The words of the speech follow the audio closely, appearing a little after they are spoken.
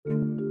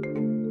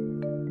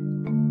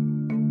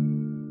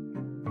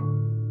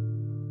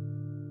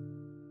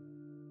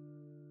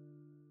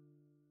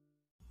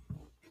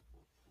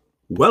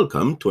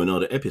Welcome to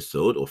another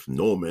episode of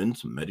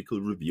Norman's Medical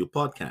Review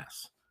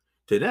Podcast.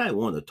 Today, I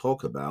want to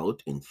talk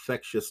about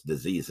infectious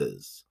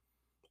diseases,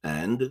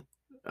 and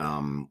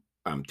I'm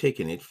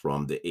taking it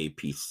from the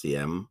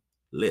APCM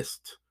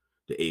list.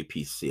 The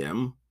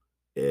APCM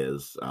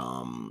is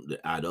the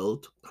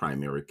Adult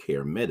Primary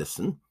Care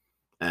Medicine,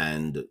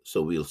 and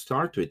so we'll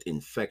start with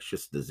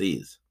infectious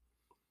disease.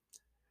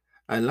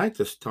 I'd like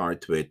to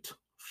start with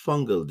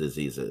fungal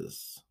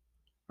diseases,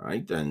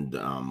 right? And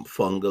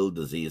fungal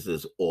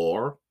diseases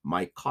or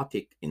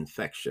mycotic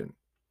infection.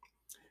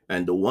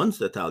 And the ones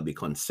that I'll be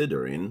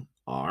considering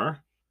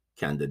are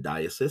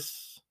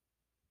candidiasis,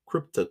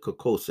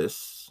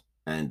 cryptococcosis,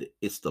 and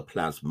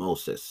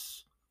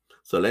histoplasmosis.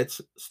 So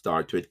let's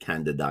start with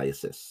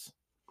candidiasis.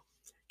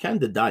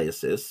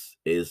 Candidiasis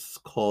is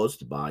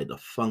caused by the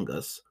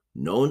fungus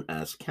known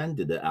as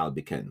Candida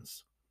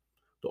albicans.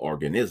 The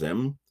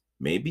organism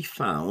may be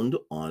found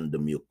on the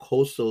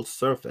mucosal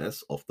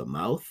surface of the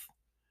mouth,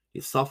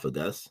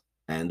 esophagus,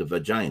 and the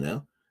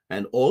vagina,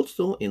 and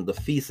also in the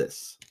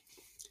feces.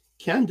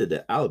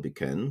 Candida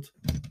albicans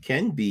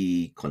can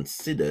be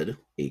considered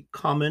a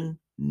common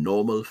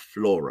normal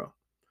flora,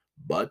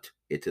 but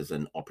it is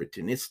an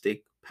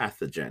opportunistic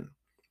pathogen.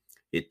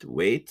 It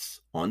waits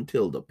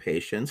until the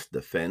patient's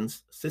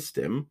defense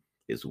system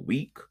is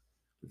weak,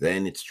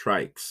 then it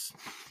strikes.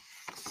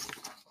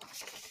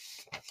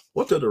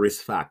 What are the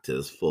risk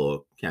factors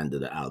for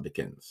Candida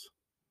albicans?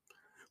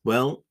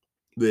 Well,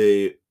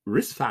 the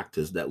risk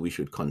factors that we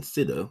should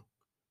consider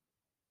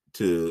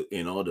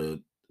in order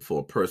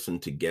for a person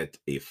to get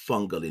a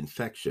fungal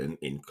infection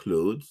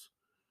includes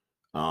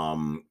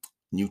um,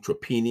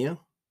 neutropenia,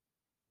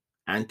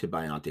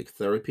 antibiotic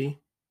therapy,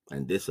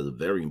 and this is a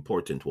very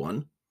important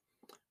one,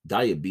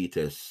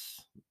 diabetes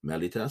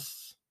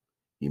mellitus,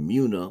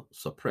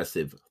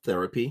 immunosuppressive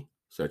therapy,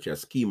 such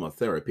as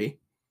chemotherapy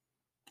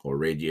or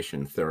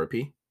radiation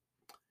therapy,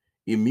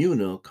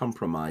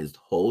 immunocompromised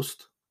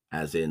host,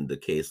 as in the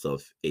case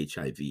of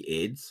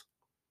HIV/AIDS,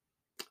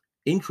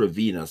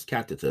 intravenous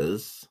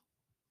catheters,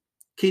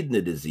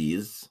 kidney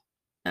disease,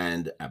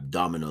 and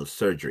abdominal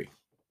surgery.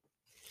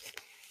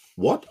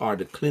 What are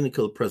the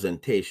clinical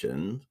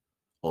presentations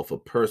of a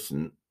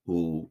person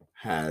who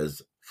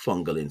has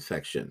fungal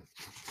infection?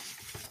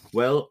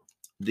 Well,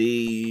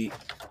 the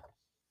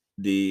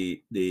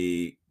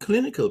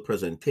clinical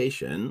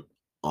presentation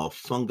of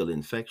fungal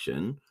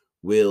infection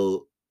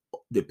will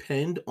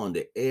depend on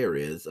the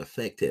areas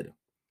affected.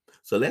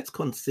 So let's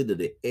consider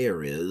the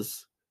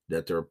areas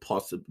that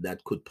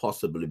could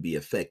possibly be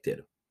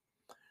affected.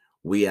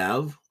 We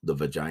have the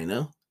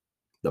vagina,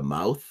 the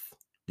mouth,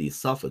 the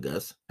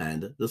esophagus,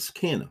 and the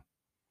skin.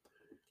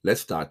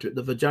 Let's start with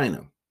the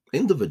vagina.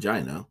 In the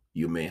vagina,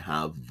 you may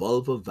have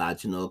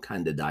vulvovaginal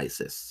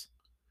candidiasis.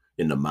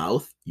 In the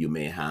mouth, you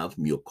may have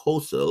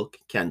mucosal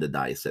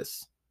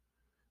candidiasis.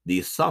 The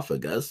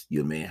esophagus,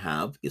 you may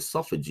have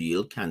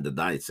esophageal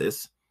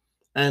candidiasis.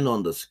 And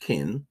on the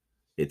skin,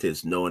 it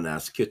is known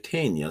as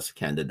cutaneous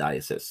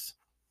candidiasis.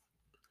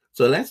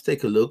 So let's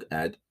take a look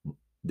at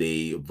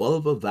the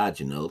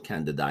vulvovaginal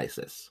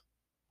candidiasis.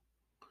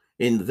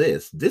 In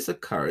this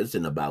occurs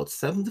in about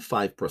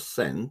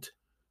 75%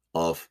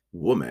 of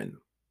women.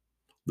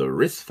 The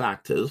risk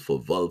factors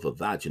for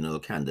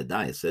vulvovaginal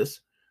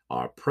candidiasis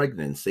are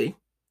pregnancy,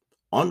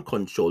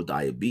 uncontrolled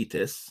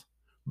diabetes,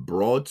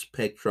 broad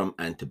spectrum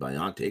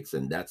antibiotics,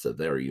 and that's a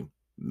very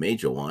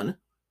major one,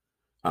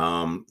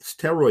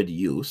 steroid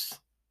use,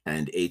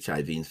 and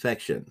HIV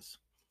infections.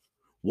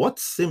 What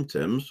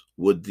symptoms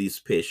would these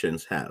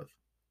patients have?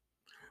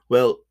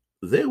 Well,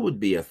 there would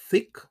be a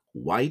thick,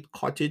 white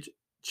cottage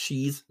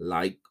cheese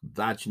like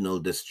vaginal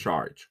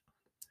discharge.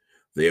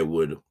 There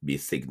would be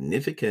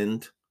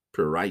significant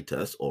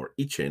pruritus or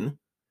itching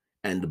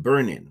and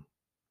burning.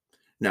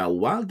 Now,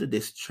 while the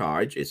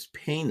discharge is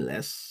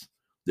painless,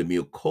 the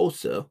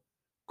mucosa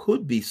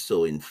could be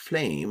so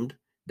inflamed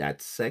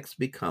that sex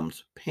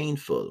becomes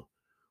painful,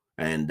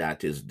 and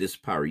that is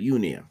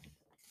dyspareunia.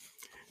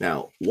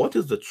 Now, what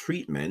is the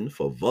treatment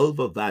for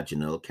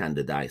vulvovaginal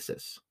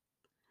candidiasis?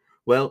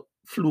 Well,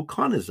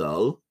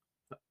 fluconazole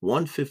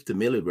 150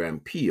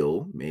 milligram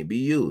PO may be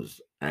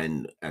used,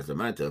 and as a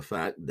matter of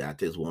fact,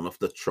 that is one of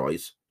the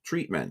choice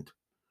treatment.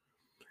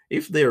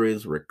 If there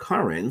is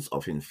recurrence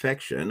of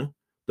infection,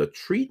 the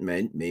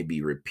treatment may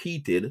be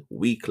repeated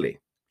weekly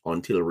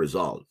until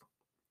resolved.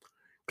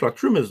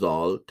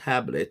 Clotrimazole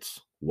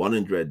tablets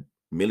 100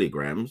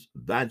 milligrams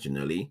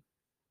vaginally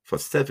for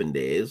 7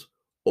 days,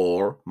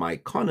 or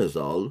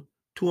miconazole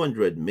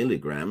 200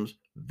 milligrams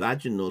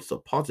vaginal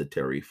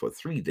suppository for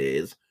 3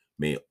 days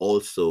may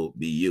also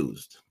be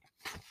used.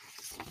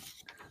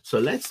 So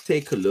let's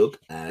take a look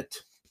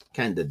at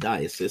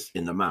candidiasis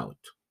in the mouth.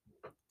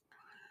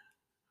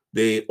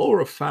 The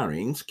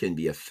oropharynx can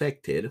be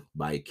affected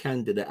by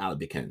Candida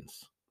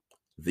albicans.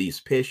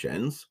 These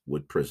patients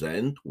would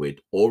present with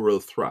oral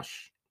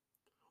thrush.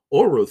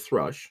 Oral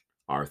thrush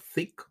are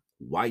thick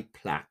white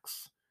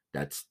plaques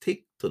that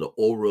stick to the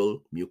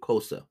oral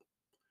mucosa.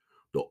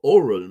 The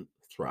oral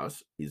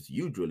thrush is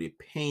usually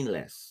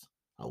painless.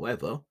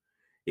 However,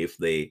 if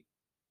they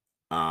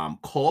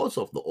cause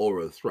of the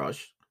oral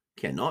thrush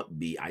cannot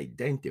be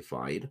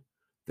identified,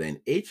 then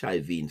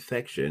HIV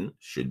infection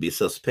should be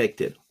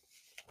suspected.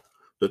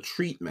 The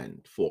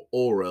treatment for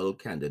oral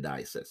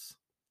candidiasis.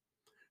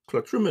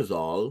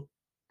 Clotrimazole,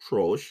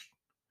 troche,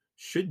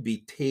 should be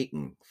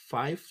taken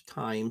 5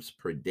 times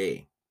per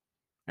day.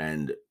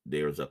 And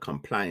there's a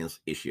compliance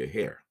issue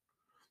here.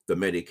 The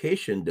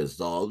medication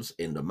dissolves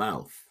in the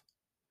mouth.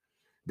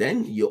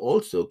 Then you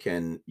also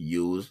can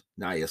use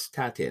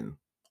nystatin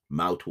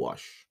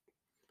mouthwash,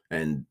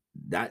 and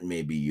that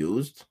may be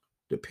used.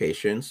 The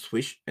patient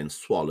swish and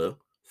swallow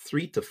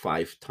 3 to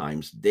 5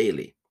 times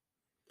daily.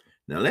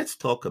 Now let's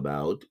talk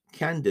about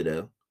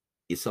Candida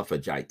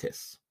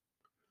esophagitis.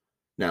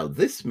 Now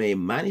this may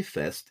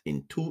manifest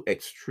in 2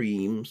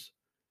 extremes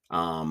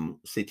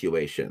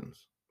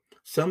situations.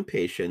 Some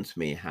patients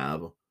may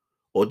have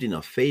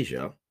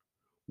odynophagia,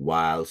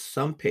 while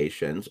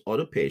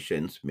other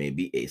patients may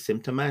be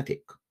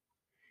asymptomatic.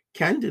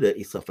 Candida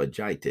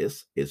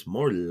esophagitis is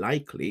more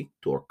likely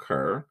to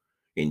occur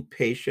in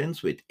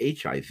patients with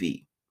HIV.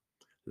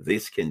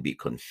 This can be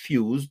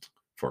confused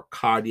for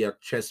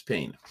cardiac chest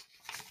pain.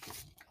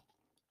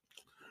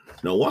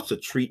 Now, what's the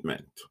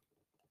treatment?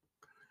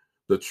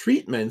 The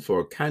treatment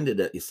for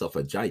Candida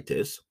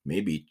esophagitis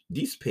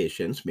these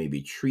patients may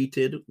be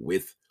treated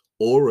with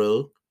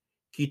oral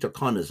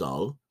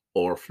ketoconazole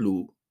or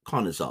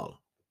fluconazole.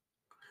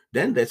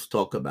 Then let's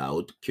talk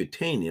about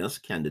cutaneous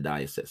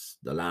candidiasis,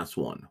 the last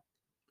one.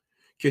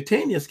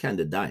 Cutaneous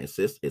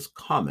candidiasis is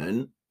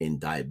common in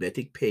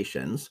diabetic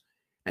patients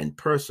and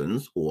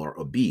persons who are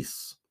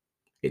obese.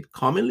 It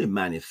commonly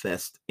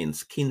manifests in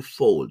skin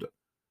fold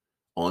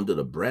under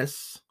the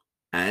breasts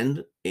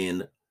and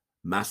in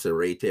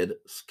macerated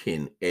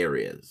skin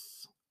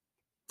areas.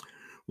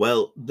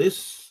 Well,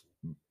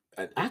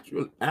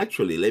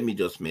 actually, let me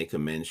just make a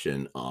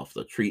mention of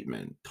the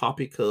treatment.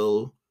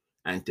 Topical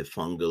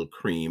antifungal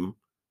cream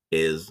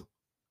is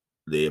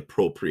the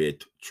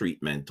appropriate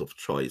treatment of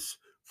choice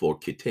for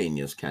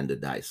cutaneous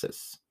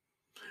candidiasis.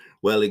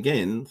 Well,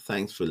 again,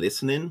 thanks for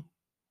listening.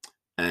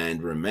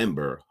 And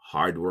remember,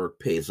 hard work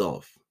pays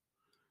off.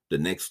 The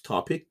next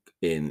topic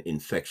in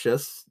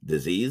infectious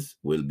disease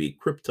will be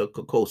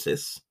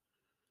cryptococcosis.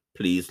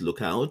 Please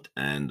look out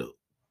and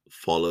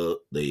follow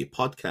the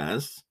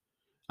podcast.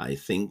 I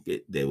think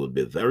they will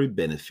be very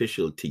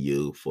beneficial to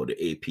you for the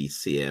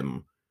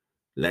APCM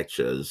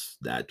lectures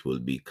that will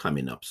be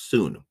coming up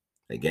soon.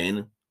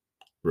 Again,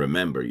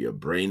 remember, your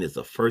brain is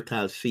a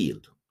fertile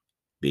field.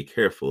 Be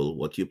careful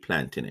what you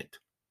plant in it.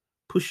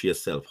 Push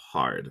yourself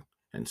hard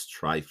and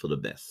strive for the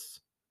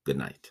best. Good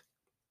night.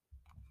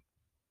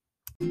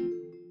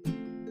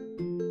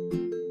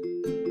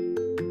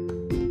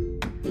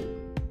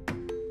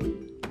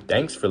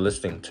 Thanks for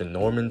listening to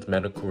Norman's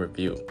Medical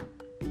Review.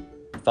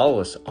 Follow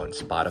us on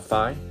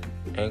Spotify,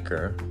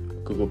 Anchor,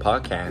 Google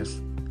Podcasts,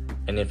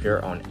 and if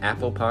you're on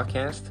Apple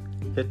Podcasts,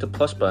 hit the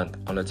plus button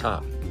on the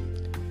top.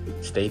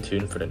 Stay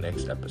tuned for the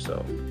next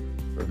episode.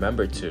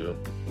 Remember to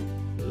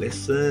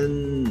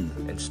listen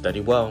and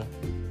study well.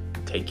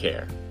 Take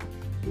care.